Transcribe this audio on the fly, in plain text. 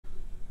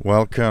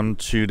Welcome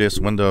to this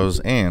Windows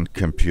and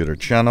Computer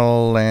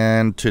channel,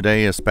 and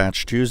today is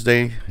Patch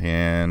Tuesday,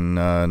 and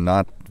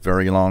not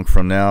very long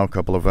from now, a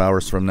couple of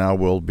hours from now,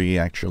 we'll be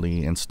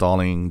actually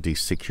installing the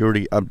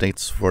security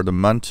updates for the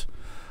month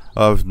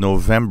of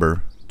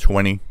November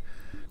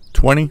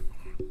 2020.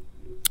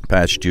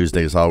 Patch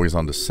Tuesday is always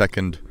on the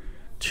second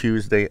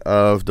Tuesday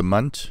of the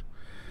month,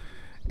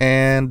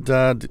 and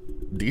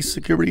these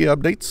security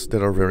updates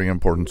that are very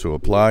important to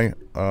apply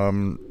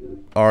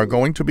are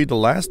going to be the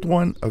last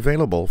one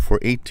available for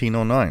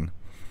 1809.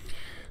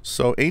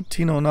 So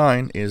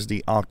 1809 is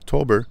the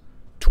October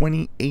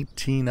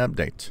 2018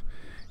 update.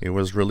 It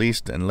was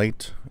released in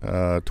late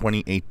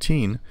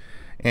 2018,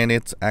 and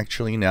it's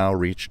actually now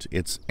reached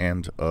its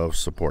end of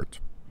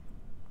support.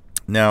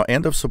 Now,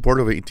 end of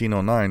support of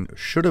 1809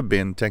 should have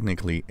been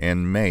technically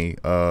in May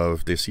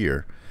of this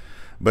year,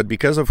 but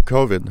because of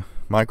COVID,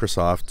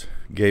 Microsoft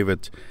gave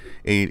it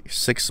a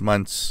 6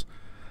 months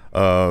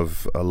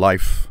of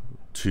life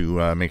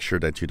to make sure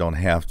that you don't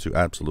have to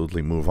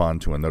absolutely move on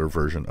to another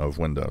version of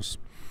Windows.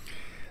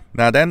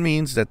 Now that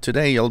means that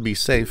today you'll be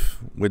safe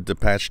with the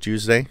Patch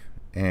Tuesday,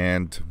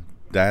 and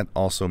that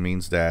also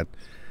means that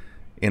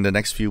in the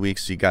next few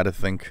weeks you got to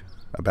think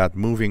about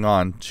moving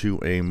on to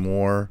a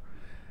more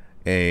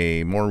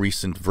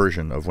recent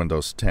version of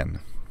Windows 10.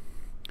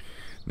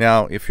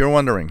 Now, if you're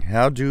wondering,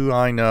 how do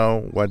I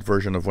know what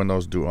version of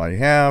Windows do I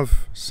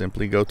have?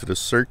 Simply go to the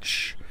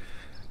search,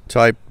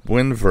 type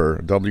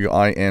WinVer,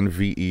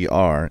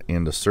 W-I-N-V-E-R,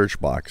 in the search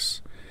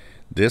box.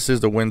 This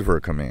is the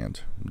WinVer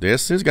command.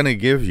 This is going to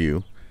give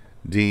you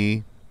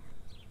the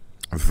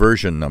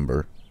version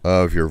number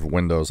of your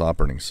Windows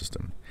operating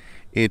system.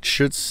 It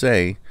should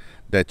say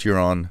that you're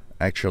on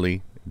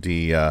actually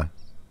the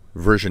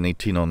version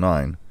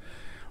 1809,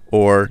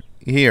 or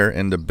here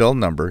in the build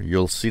number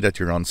you'll see that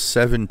you're on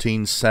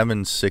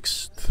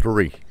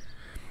 17763.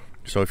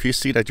 So if you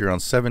see that you're on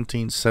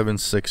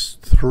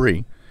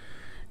 17763,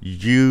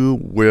 you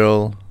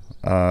will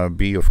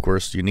be, of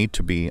course, you need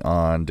to be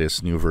on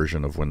this new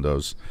version of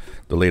Windows,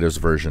 the latest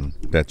version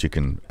that you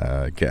can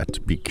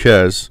get,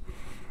 because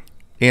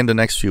in the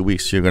next few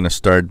weeks you're going to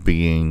start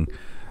being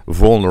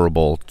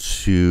vulnerable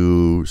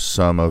to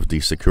some of the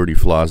security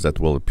flaws that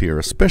will appear,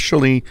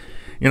 especially,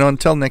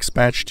 until next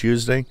Patch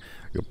Tuesday.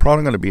 You're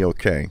probably going to be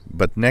okay,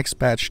 but next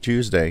Patch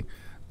Tuesday,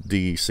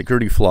 the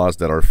security flaws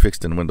that are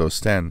fixed in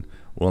Windows 10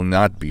 will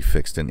not be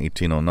fixed in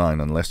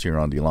 1809 unless you're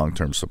on the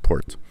long-term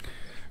support.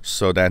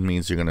 So that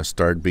means you're going to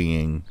start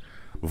being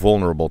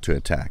vulnerable to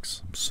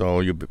attacks. So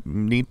you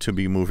need to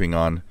be moving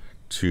on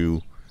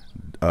to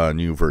a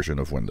new version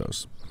of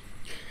Windows.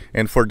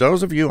 And for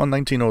those of you on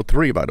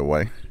 1903, by the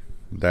way,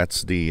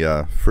 that's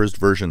the first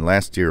version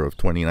last year of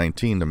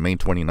 2019, the May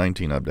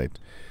 2019 update.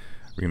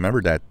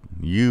 Remember that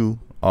you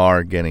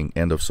are getting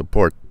end of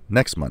support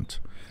next month.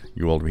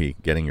 You will be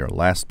getting your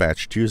last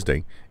Patch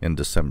Tuesday in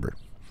December.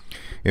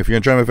 If you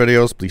enjoy my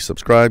videos, please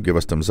subscribe, give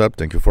us thumbs up.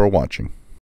 Thank you for watching.